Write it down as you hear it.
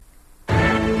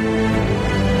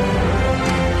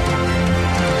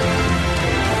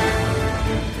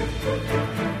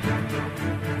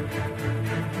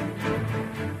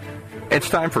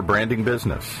time for Branding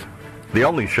Business, the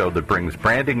only show that brings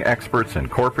branding experts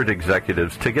and corporate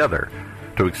executives together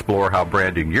to explore how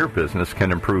branding your business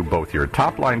can improve both your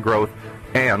top-line growth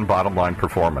and bottom-line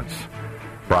performance.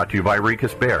 Brought to you by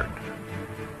Rikas Baird.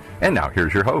 And now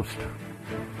here's your host.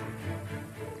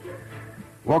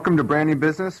 Welcome to Branding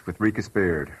Business with Rikas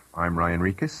Baird. I'm Ryan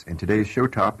Rikas, and today's show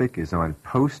topic is on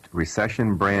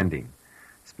post-recession branding,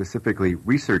 specifically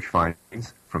research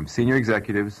findings from senior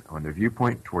executives on their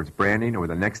viewpoint towards branding over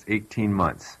the next 18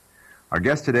 months. Our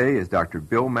guest today is Dr.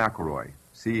 Bill McElroy,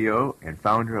 CEO and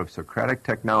founder of Socratic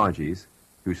Technologies,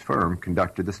 whose firm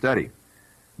conducted the study.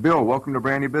 Bill, welcome to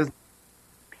Branding Business.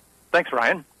 Thanks,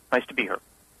 Ryan. Nice to be here.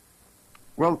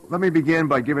 Well, let me begin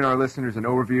by giving our listeners an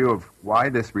overview of why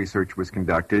this research was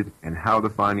conducted and how the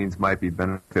findings might be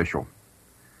beneficial.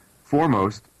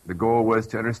 Foremost, the goal was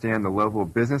to understand the level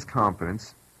of business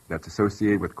confidence that's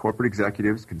associated with corporate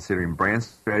executives considering brand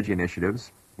strategy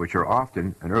initiatives, which are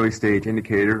often an early-stage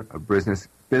indicator of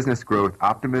business growth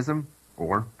optimism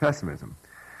or pessimism.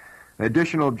 An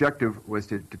additional objective was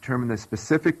to determine the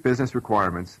specific business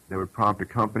requirements that would prompt a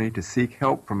company to seek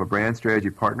help from a brand strategy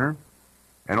partner,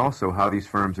 and also how these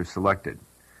firms are selected.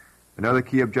 Another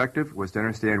key objective was to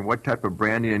understand what type of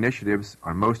branding initiatives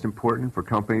are most important for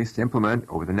companies to implement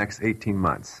over the next 18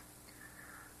 months.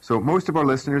 So most of our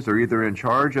listeners are either in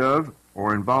charge of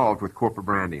or involved with corporate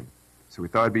branding. So we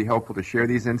thought it'd be helpful to share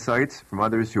these insights from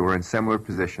others who are in similar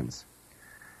positions.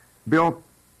 Bill,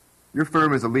 your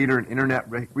firm is a leader in internet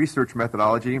research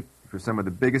methodology for some of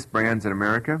the biggest brands in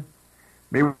America.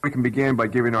 Maybe we can begin by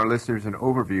giving our listeners an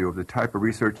overview of the type of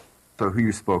research, so who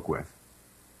you spoke with.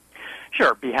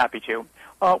 Sure, be happy to.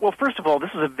 Well, first of all, this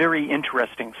is a very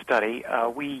interesting study.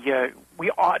 We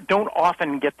don't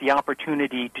often get the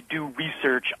opportunity to do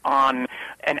research on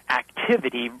an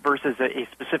activity versus a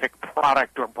specific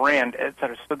product or brand, et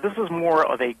cetera. So this is more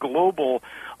of a global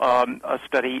a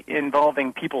study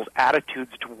involving people's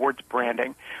attitudes towards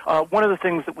branding. One of the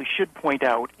things that we should point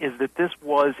out is that this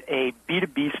was a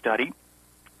B2B study.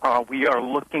 We are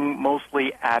looking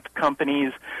mostly at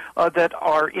companies that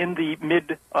are in the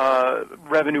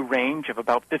mid-revenue range of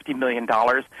about $50 million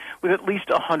with at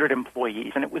least 100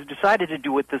 employees. And it was decided to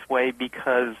do it this way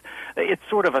because it's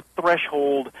sort of a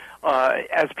threshold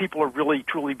as people are really,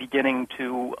 truly beginning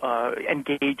to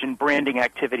engage in branding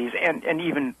activities and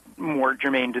even more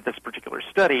germane to this particular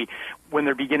study, when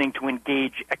they're beginning to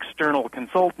engage external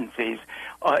consultancies.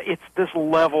 It's this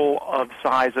level of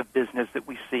size of business that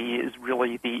we see is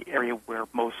really the area where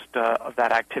most of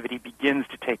that activity begins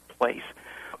to take place.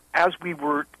 As we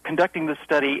were conducting the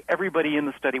study, everybody in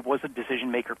the study was a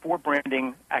decision maker for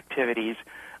branding activities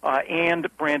and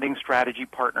branding strategy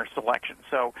partner selection.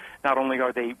 So not only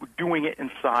are they doing it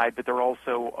inside, but they're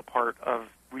also a part of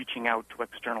reaching out to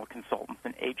external consultants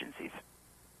and agencies.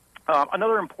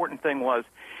 Another important thing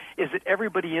is that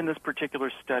everybody in this particular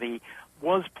study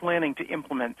was planning to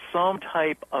implement some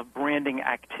type of branding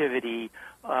activity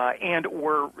and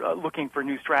or looking for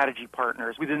new strategy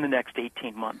partners within the next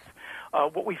 18 months.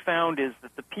 What we found is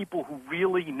that the people who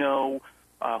really know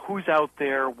who's out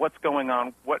there, what's going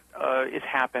on, what is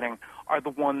happening, are the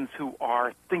ones who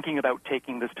are thinking about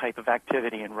taking this type of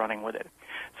activity and running with it.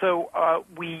 So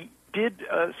we did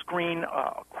screen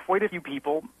quite a few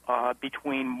people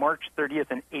between March 30th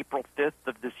and April 5th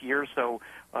of this year, so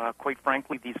quite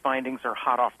frankly, these findings are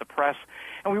hot off the press.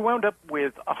 And we wound up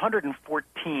with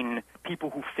 114 people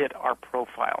who fit our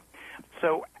profile.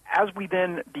 So as we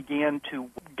then began to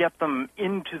get them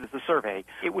into the survey,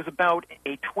 it was about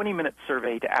a 20-minute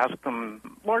survey to ask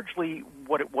them largely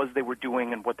what it was they were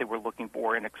doing and what they were looking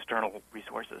for in external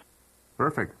resources.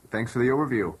 Perfect. Thanks for the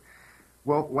overview.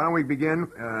 Well, why don't we begin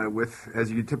with,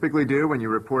 as you typically do when you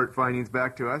report findings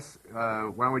back to us,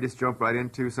 why don't we just jump right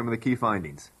into some of the key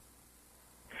findings?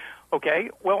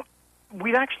 Okay. Well,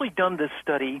 we've actually done this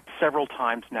study several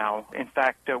times now. In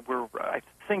fact, I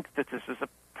think that this is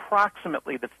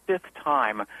approximately the fifth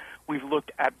time we've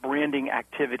looked at branding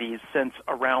activities since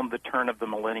around the turn of the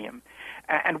millennium.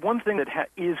 And one thing that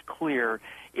is clear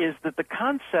is that the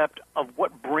concept of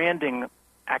what branding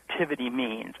activity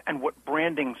means and what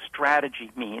branding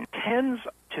strategy means tends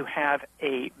to have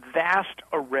a vast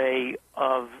array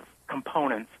of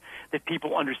components that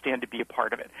people understand to be a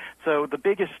part of it. So the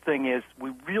biggest thing is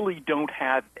we really don't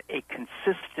have a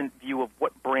consistent view of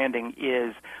what branding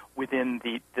is within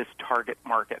this target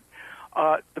market.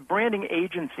 The branding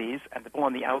agencies and the people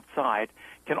on the outside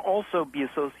can also be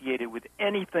associated with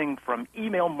anything from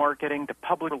email marketing to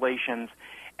public relations.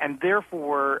 And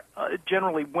therefore,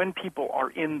 generally, when people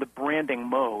are in the branding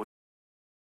mode,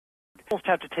 almost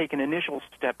have to take an initial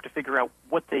step to figure out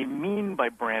what they mean by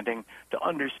branding to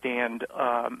understand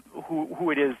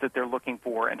who it is that they're looking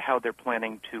for and how they're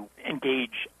planning to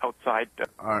engage outside.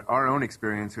 Our own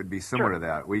experience would be similar Sure. to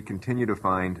that. We continue to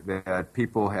find that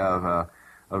people have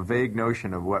a vague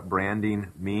notion of what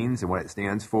branding means and what it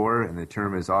stands for, and the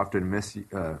term is often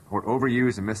or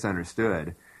overused and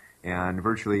misunderstood. And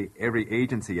virtually every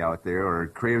agency out there, or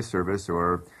creative service,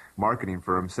 or marketing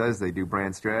firm says they do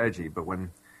brand strategy, but when,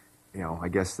 I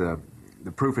guess the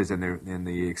proof is in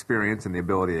the experience and the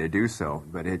ability to do so.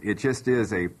 But it just is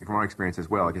from our experience as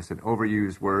well, just an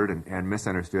overused word and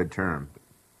misunderstood term.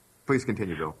 Please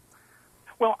continue, Bill.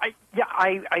 Well,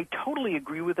 I totally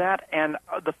agree with that. And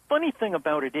the funny thing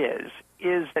about it is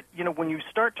that, when you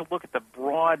start to look at the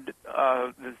broad,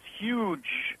 this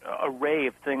huge array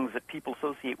of things that people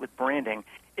associate with branding,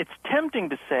 it's tempting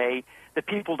to say that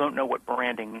people don't know what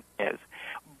branding is.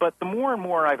 But the more and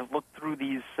more I've looked through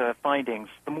these findings,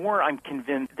 the more I'm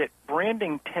convinced that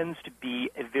branding tends to be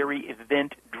a very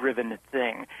event-driven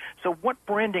thing. So what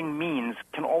branding means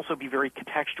can also be very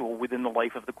contextual within the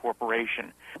life of the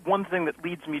corporation. One thing that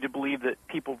leads me to believe that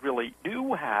people really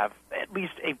do have at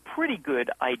least a pretty good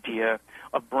idea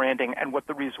of branding and what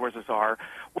the resources are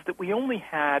was that we only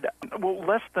had,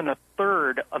 less than a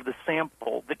third of the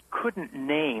sample that couldn't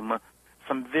name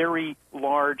some very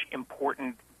large,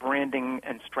 important branding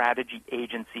and strategy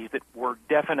agencies that were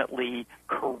definitely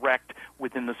correct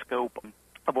within the scope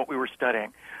of what we were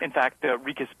studying. In fact,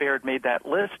 Rika Spared made that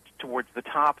list towards the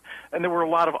top, and there were a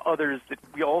lot of others that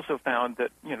we also found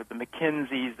that, the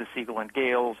McKinseys, the Siegel and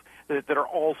Gales, that are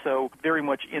also very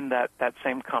much in that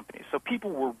same company. So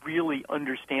people were really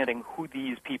understanding who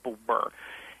these people were.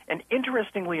 And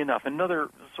interestingly enough, another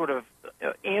sort of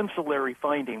ancillary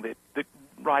finding that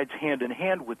rides hand in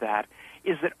hand with that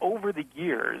is that over the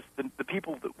years, the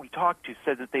people that we talked to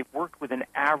said that they've worked with an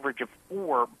average of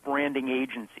 4 branding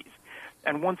agencies.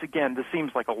 And once again, this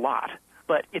seems like a lot,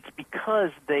 but it's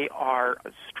because they are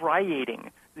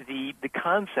striating the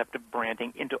concept of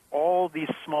branding into all these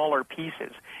smaller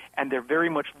pieces, and they're very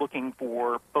much looking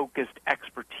for focused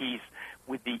expertise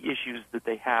with the issues that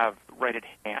they have right at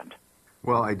hand.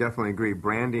 Well, I definitely agree.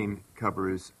 Branding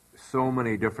covers so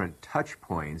many different touch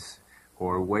points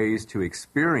or ways to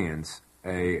experience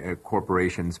a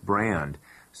corporation's brand.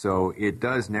 So it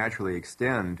does naturally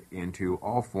extend into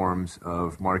all forms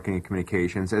of marketing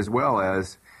communications, as well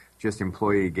as just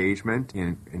employee engagement,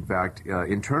 in fact,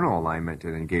 internal alignment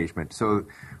and engagement. So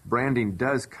branding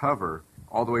does cover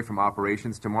all the way from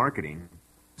operations to marketing.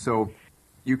 So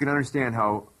you can understand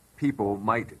how people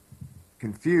might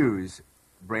confuse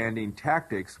branding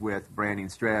tactics with branding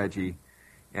strategy.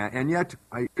 And yet,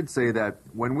 I should say that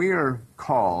when we are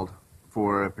called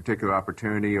for a particular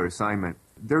opportunity or assignment,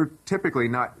 they're typically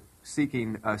not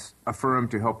seeking a firm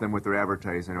to help them with their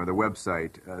advertising or their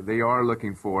website. They are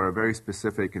looking for a very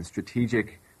specific and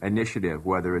strategic initiative,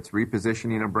 whether it's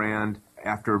repositioning a brand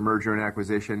after a merger and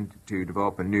acquisition to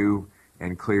develop a new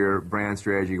and clear brand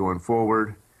strategy going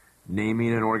forward,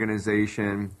 naming an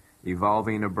organization,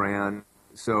 evolving a brand.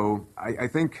 So I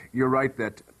think you're right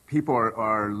that people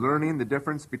are learning the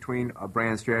difference between a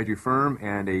brand strategy firm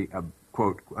and a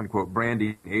quote-unquote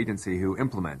branding agency who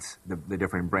implements the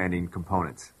different branding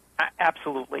components.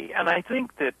 Absolutely. And I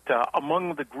think that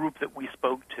among the group that we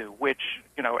spoke to, which,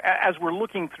 as we're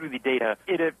looking through the data,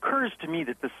 it occurs to me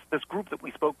that this group that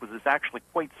we spoke with is actually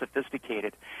quite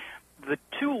sophisticated. The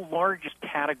 2 largest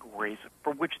categories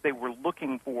for which they were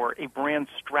looking for a brand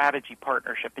strategy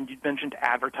partnership, and you mentioned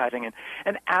advertising,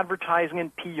 and advertising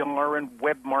and PR and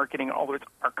web marketing, all those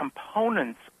are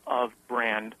components of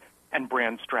brand and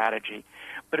brand strategy.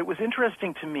 But it was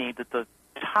interesting to me that the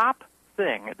top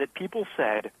thing that people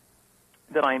said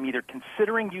that I am either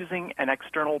considering using an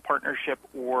external partnership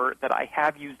or that I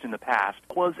have used in the past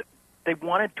was they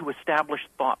wanted to establish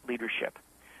thought leadership,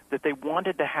 that they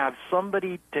wanted to have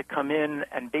somebody to come in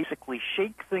and basically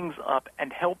shake things up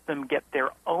and help them get their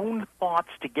own thoughts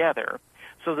together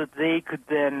so that they could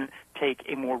then take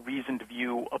a more reasoned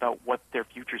view about what their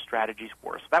future strategies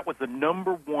were. So that was the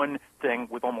number one thing,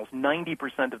 with almost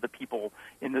 90% of the people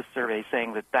in this survey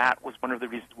saying that was one of the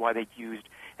reasons why they used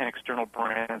an external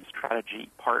brand strategy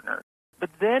partner. But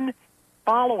then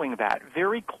following that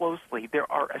very closely,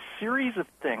 there are a series of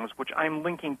things which I'm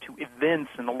linking to events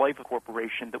in the life of a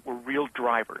corporation that were real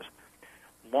drivers.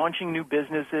 Launching new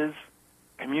businesses,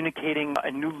 communicating a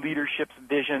new leadership's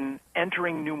vision,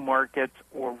 entering new markets,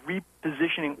 or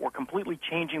repositioning or completely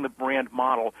changing the brand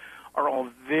model are all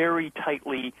very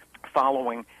tightly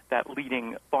following that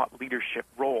leading thought leadership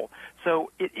role.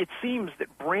 So it seems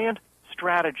that brand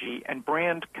strategy and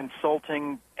brand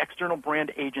consulting, external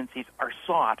brand agencies are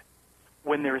sought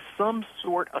when there is some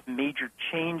sort of major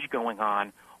change going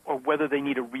on, or whether they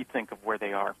need a rethink of where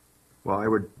they are. Well, I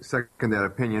would second that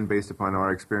opinion based upon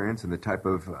our experience and the type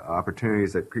of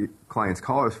opportunities that clients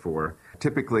call us for.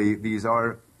 Typically, these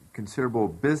are considerable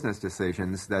business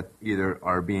decisions that either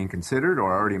are being considered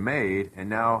or already made, and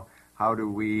now how do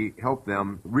we help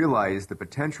them realize the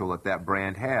potential that that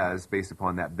brand has based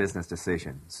upon that business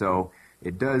decision? So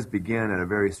it does begin at a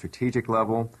very strategic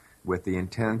level with the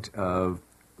intent of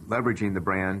leveraging the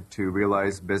brand to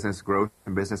realize business growth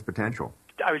and business potential.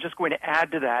 I was just going to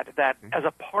add to that as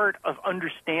a part of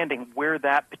understanding where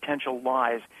that potential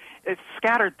lies, it's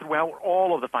scattered throughout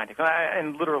all of the findings.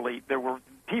 And literally,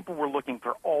 people were looking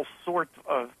for all sorts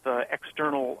of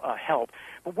external help.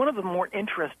 But one of the more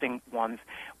interesting ones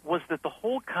was that the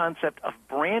whole concept of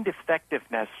brand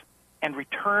effectiveness and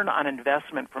return on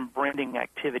investment from branding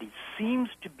activities seems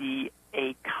to be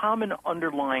a common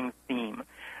underlying theme,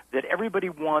 that everybody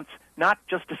wants not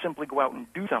just to simply go out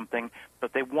and do something,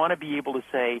 but they want to be able to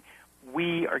say,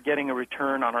 we are getting a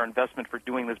return on our investment for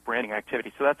doing this branding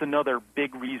activity. So that's another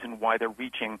big reason why they're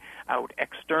reaching out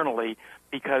externally,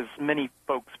 because many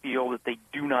folks feel that they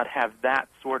do not have that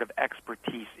sort of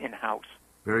expertise in-house.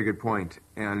 Very good point.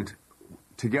 And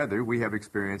together we have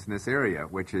experience in this area,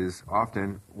 which is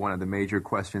often one of the major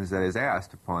questions that is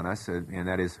asked upon us, and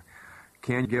that is,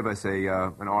 can you give us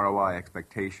an ROI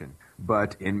expectation?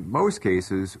 But in most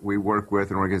cases, we work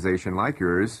with an organization like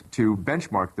yours to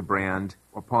benchmark the brand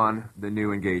upon the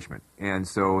new engagement. And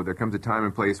so there comes a time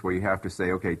and place where you have to say,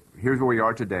 okay, here's where we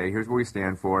are today, here's what we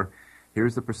stand for,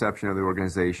 here's the perception of the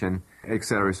organization, et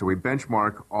cetera. So we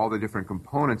benchmark all the different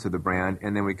components of the brand,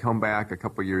 and then we come back a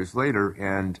couple years later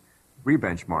and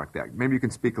re-benchmark that. Maybe you can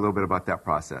speak a little bit about that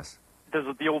process. There's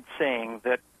the old saying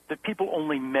that people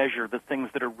only measure the things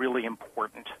that are really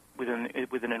important within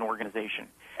an organization.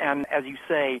 And as you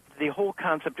say, the whole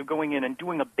concept of going in and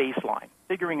doing a baseline,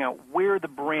 figuring out where the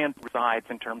brand resides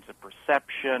in terms of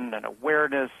perception and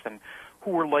awareness and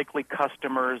who are likely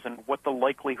customers and what the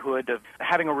likelihood of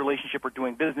having a relationship or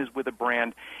doing business with a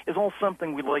brand is all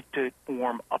something we like to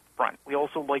form up front. We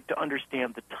also like to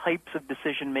understand the types of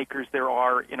decision makers there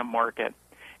are in a market.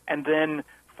 And then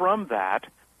from that,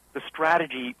 the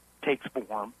strategy takes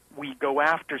form. We go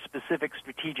after specific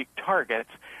strategic targets,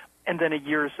 and then a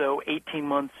year or so, 18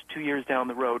 months, 2 years down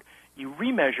the road, you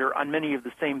remeasure on many of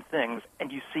the same things,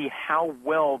 and you see how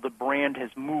well the brand has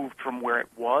moved from where it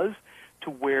was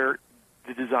to where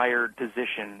the desired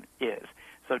position is.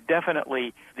 So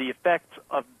definitely the effects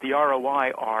of the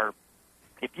ROI are,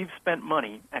 if you've spent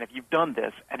money, and if you've done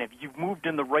this, and if you've moved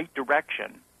in the right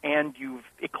direction, and you've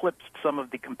eclipsed some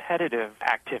of the competitive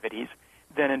activities,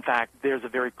 then in fact there's a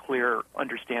very clear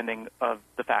understanding of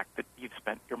the fact that you've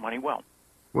spent your money well.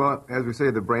 Well, as we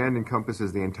say, the brand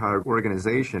encompasses the entire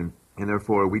organization, and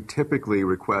therefore we typically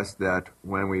request that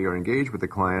when we are engaged with the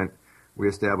client, we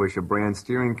establish a brand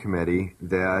steering committee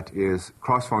that is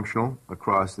cross-functional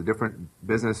across the different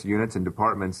business units and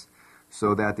departments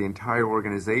so that the entire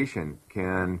organization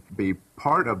can be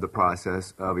part of the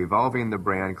process of evolving the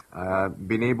brand,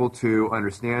 being able to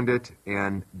understand it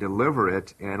and deliver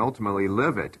it and ultimately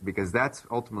live it, because that's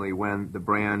ultimately when the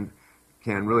brand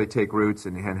can really take roots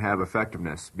and have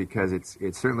effectiveness, because it's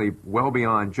certainly well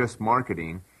beyond just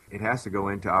marketing. It has to go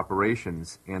into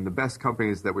operations, and the best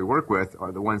companies that we work with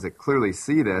are the ones that clearly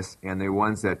see this and the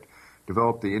ones that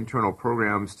develop the internal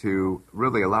programs to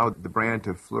really allow the brand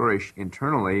to flourish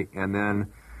internally, and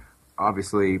then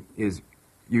obviously is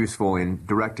useful in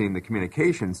directing the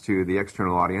communications to the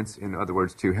external audience, in other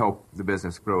words, to help the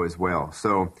business grow as well.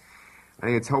 So I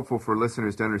think it's helpful for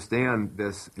listeners to understand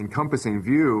this encompassing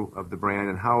view of the brand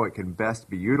and how it can best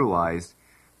be utilized,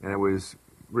 and it was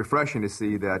refreshing to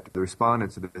see that the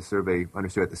respondents of the survey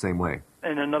understood it the same way.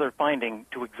 And another finding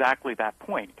to exactly that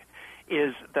point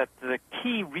is that the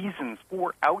key reasons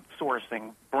for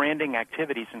outsourcing branding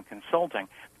activities and consulting,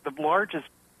 the largest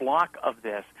block of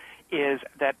this is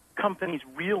that companies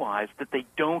realize that they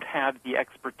don't have the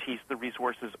expertise, the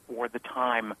resources, or the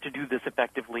time to do this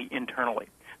effectively internally.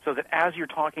 So that as you're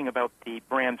talking about the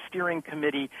brand steering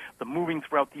committee, the moving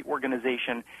throughout the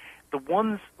organization, the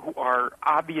ones who are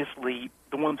obviously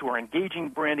the ones who are engaging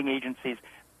branding agencies,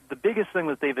 the biggest thing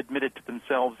that they've admitted to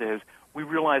themselves is, we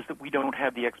realize that we don't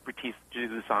have the expertise to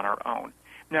do this on our own.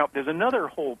 Now, there's another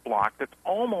whole block that's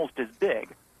almost as big,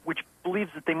 which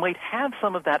believes that they might have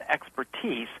some of that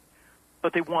expertise,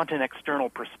 but they want an external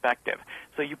perspective.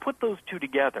 So you put those two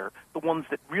together, the ones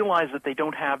that realize that they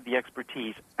don't have the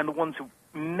expertise and the ones who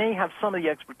may have some of the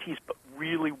expertise but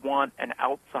really want an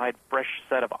outside, fresh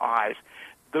set of eyes.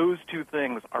 Those two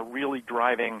things are really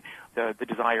driving the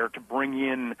desire to bring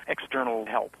in external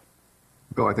help.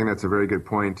 Bill, I think that's a very good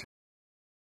point.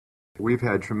 We've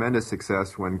had tremendous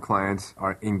success when clients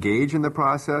are engaged in the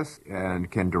process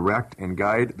and can direct and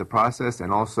guide the process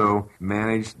and also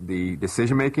manage the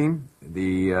decision-making,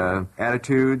 the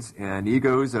attitudes and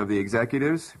egos of the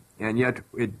executives. And yet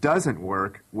it doesn't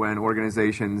work when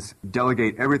organizations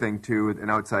delegate everything to an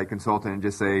outside consultant and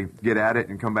just say, get at it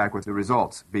and come back with the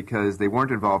results, because they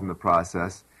weren't involved in the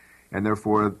process. And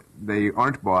therefore, they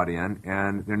aren't bought in,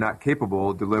 and they're not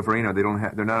capable of delivering, or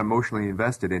they're not emotionally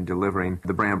invested in delivering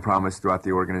the brand promise throughout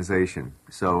the organization.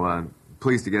 So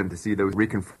pleased again to see those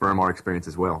reconfirm our experience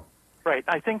as well. Right.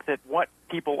 I think that what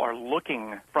people are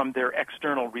looking from their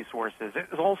external resources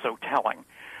is also telling,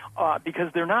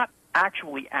 because they're not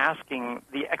actually asking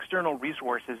the external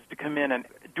resources to come in and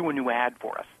do a new ad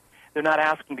for us. They're not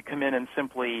asking to come in and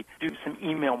simply do some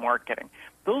email marketing.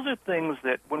 Those are things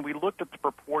that, when we looked at the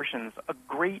proportions, a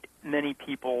great many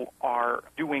people are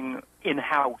doing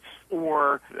in-house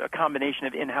or a combination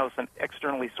of in-house and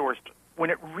externally sourced. When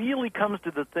it really comes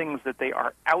to the things that they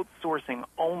are outsourcing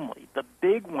only, the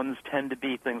big ones tend to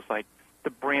be things like the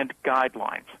brand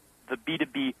guidelines, the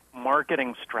B2B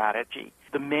marketing strategy,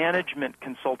 the management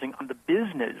consulting on the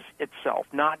business itself,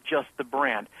 not just the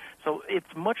brand. So it's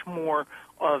much more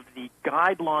of the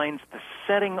guidelines, the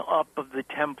setting up of the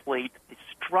template, the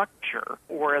structure,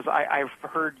 or as I've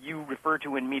heard you refer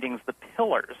to in meetings, the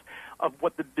pillars of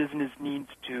what the business needs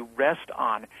to rest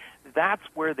on. That's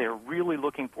where they're really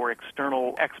looking for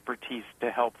external expertise to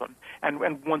help them.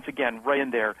 And once again, right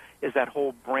in there is that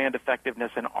whole brand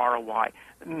effectiveness and ROI.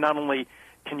 Not only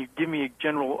can you give me a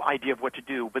general idea of what to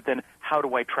do, but then how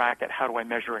do I track it? How do I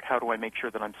measure it? How do I make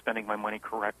sure that I'm spending my money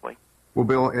correctly? Well,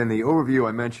 Bill, in the overview,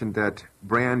 I mentioned that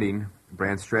brand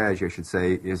strategy, I should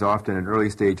say, is often an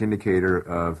early-stage indicator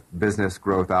of business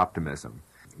growth optimism.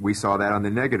 We saw that on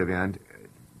the negative end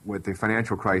with the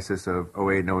financial crisis of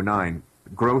 08 and 09.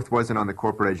 Growth wasn't on the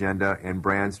corporate agenda, and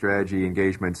brand strategy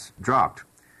engagements dropped.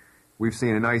 We've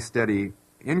seen a nice, steady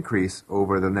increase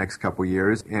over the next couple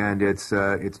years, and it's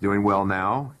doing well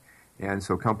now. And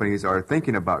so companies are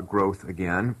thinking about growth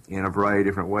again in a variety of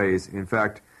different ways. In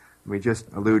fact, let me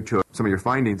just allude to some of your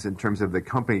findings in terms of the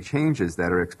company changes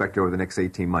that are expected over the next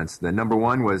 18 months. The number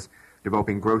one was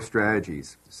developing growth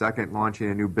strategies. Second, launching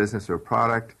a new business or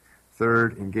product.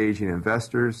 Third, engaging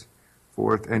investors.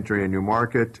 Fourth, entering a new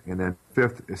market. And then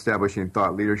fifth, establishing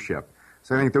thought leadership.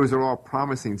 So I think those are all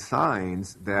promising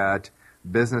signs that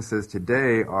businesses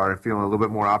today are feeling a little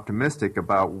bit more optimistic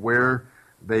about where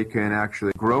they can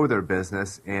actually grow their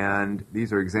business. And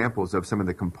these are examples of some of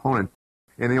the components.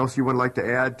 Anything else you would like to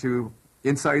add to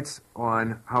insights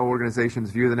on how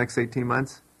organizations view the next 18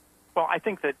 months? Well, I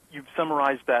think that you've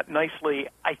summarized that nicely.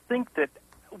 I think that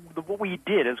what we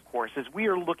did, of course, is we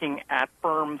are looking at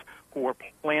firms who are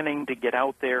planning to get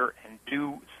out there and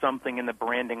do something in the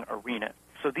branding arena.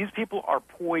 So these people are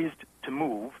poised to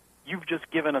move. You've just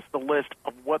given us the list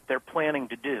of what they're planning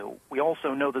to do. We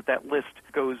also know that that list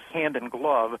goes hand in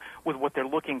glove with what they're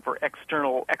looking for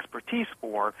external expertise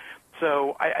for.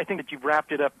 So I think that you've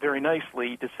wrapped it up very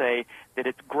nicely to say that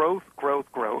it's growth,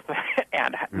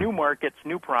 and new markets,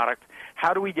 new products.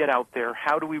 How do we get out there?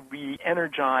 How do we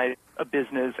re-energize a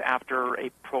business after a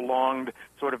prolonged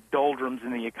sort of doldrums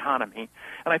in the economy?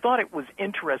 And I thought it was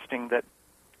interesting that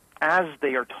as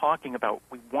they are talking about,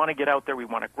 we want to get out there, we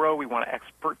want to grow, we want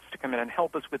experts to come in and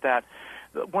help us with that.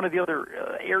 One of the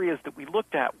other areas that we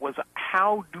looked at was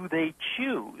how do they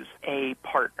choose a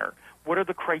partner? What are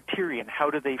the criteria? How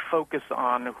do they focus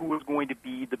on who is going to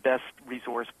be the best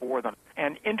resource for them?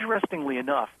 And interestingly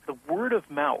enough, the word of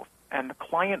mouth and the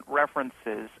client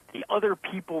references, the other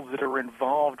people that are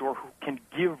involved or who can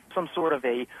give some sort of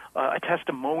a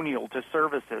testimonial to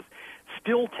services,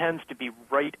 still tends to be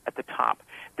right at the top.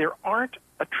 There aren't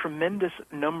a tremendous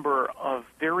number of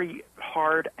very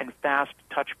hard and fast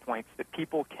touch points that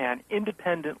people can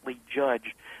independently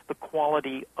judge the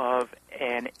quality of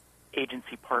an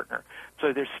agency partner.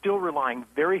 So they're still relying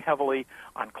very heavily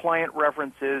on client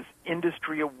references,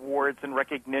 industry awards and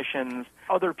recognitions,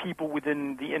 other people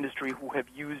within the industry who have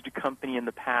used a company in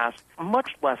the past,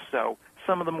 much less so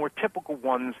some of the more typical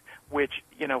ones which,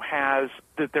 has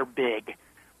that they're big.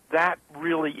 That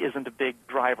really isn't a big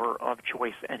driver of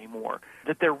choice anymore.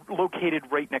 That they're located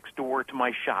right next door to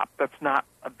my shop, that's not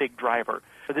a big driver.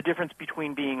 The difference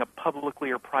between being a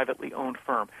publicly or privately owned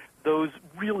firm, those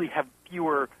really have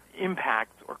fewer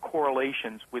impacts or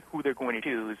correlations with who they're going to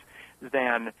choose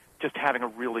than just having a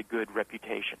really good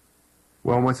reputation.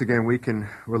 Well, once again, we can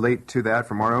relate to that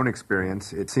from our own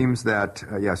experience. It seems that,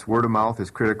 yes, word of mouth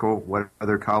is critical. What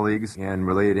other colleagues and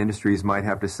related industries might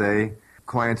have to say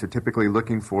clients are typically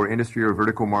looking for industry or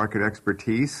vertical market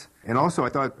expertise. And also, I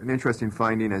thought an interesting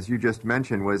finding, as you just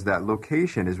mentioned, was that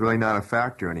location is really not a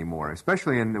factor anymore,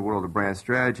 especially in the world of brand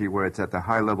strategy, where it's at the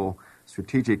high-level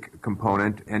strategic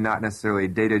component and not necessarily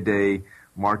day-to-day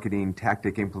marketing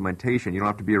tactic implementation. You don't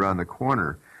have to be around the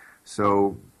corner.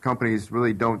 So companies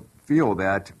really don't feel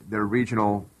that their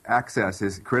regional access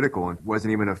is critical and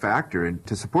wasn't even a factor. And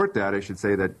to support that, I should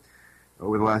say that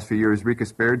over the last few years,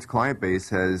 Ricus Baird's client base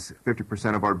has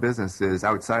 50% of our business is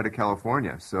outside of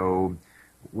California. So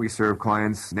we serve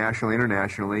clients nationally,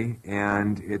 internationally,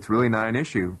 and it's really not an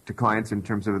issue to clients in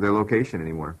terms of their location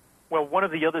anymore. Well, one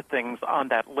of the other things on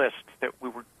that list that we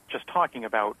were just talking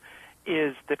about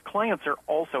is that clients are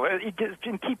also,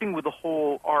 in keeping with the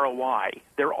whole ROI,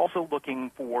 they're also looking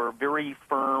for very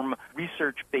firm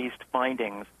research-based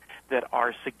findings that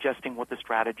are suggesting what the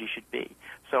strategy should be.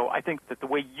 So I think that the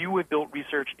way you have built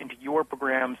research into your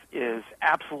programs is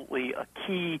absolutely a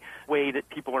key way that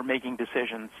people are making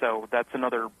decisions. So that's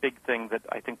another big thing that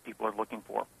I think people are looking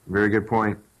for. Very good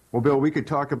point. Well, Bill, we could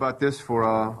talk about this for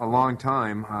a long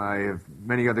time. I have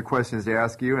many other questions to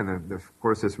ask you, and of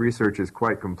course this research is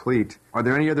quite complete. Are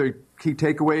there any other key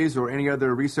takeaways or any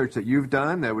other research that you've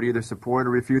done that would either support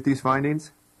or refute these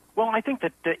findings? Well, I think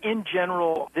that in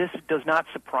general, this does not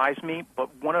surprise me, but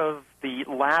one of the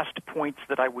last points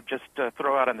that I would just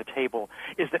throw out on the table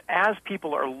is that as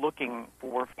people are looking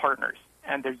for partners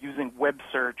and they're using web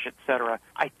search, et cetera,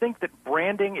 I think that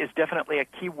branding is definitely a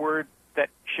key word that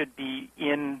should be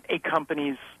in a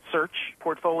company's search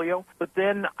portfolio. But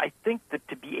then I think that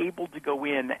to be able to go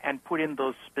in and put in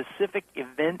those specific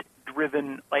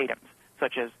event-driven items,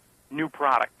 such as new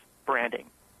products, branding,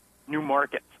 new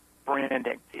markets,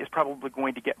 branding, is probably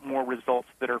going to get more results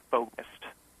that are focused.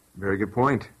 Very good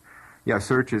point. Yeah,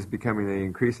 search is becoming an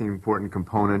increasingly important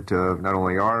component of not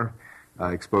only our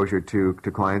exposure to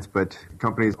clients, but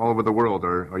companies all over the world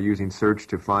are using search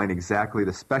to find exactly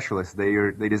the specialists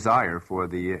they desire for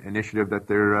the initiative that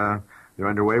they're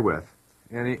underway with.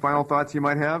 Any final thoughts you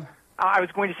might have? I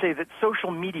was going to say that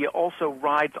social media also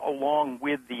rides along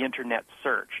with the internet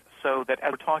search, so that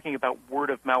as we're talking about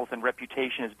word of mouth and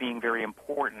reputation as being very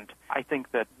important, I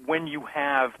think that when you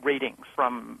have ratings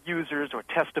from users or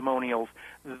testimonials,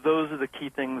 those are the key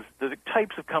things, the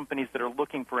types of companies that are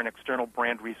looking for an external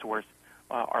brand resource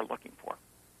are looking for.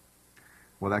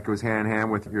 Well, that goes hand in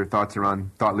hand with your thoughts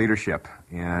around thought leadership,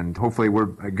 and hopefully we're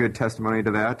a good testimony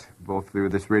to that, both through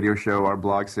this radio show, our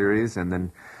blog series, and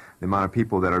then the amount of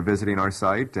people that are visiting our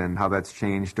site and how that's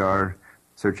changed our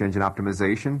search engine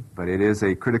optimization, but it is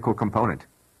a critical component.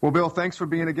 Well, Bill, thanks for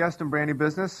being a guest in Branding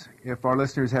Business. If our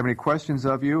listeners have any questions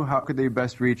of you, how could they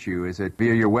best reach you? Is it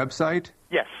via your website?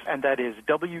 Yes, and that is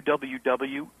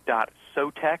www.sotech.com.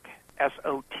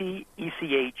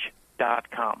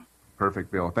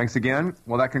 Perfect, Bill. Thanks again.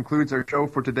 Well, that concludes our show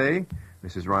for today.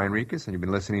 This is Ryan Ricus, and you've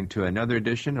been listening to another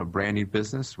edition of Branding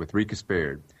Business with Ricus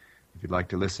Baird. If you'd like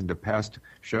to listen to past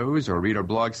shows or read our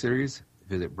blog series,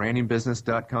 visit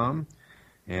brandingbusiness.com.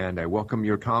 And I welcome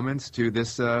your comments to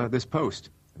this post.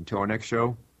 Until our next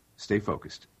show, stay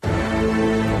focused.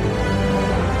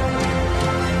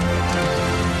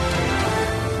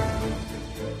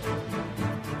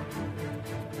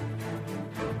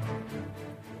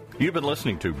 You've been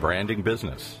listening to Branding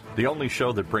Business, the only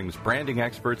show that brings branding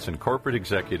experts and corporate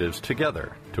executives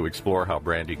together to explore how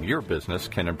branding your business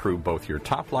can improve both your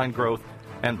top-line growth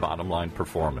and bottom-line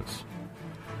performance.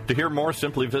 To hear more,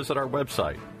 simply visit our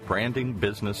website,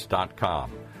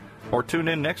 brandingbusiness.com, or tune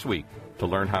in next week to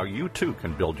learn how you too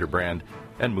can build your brand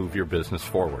and move your business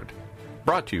forward.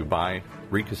 Brought to you by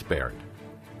Ricus Baird.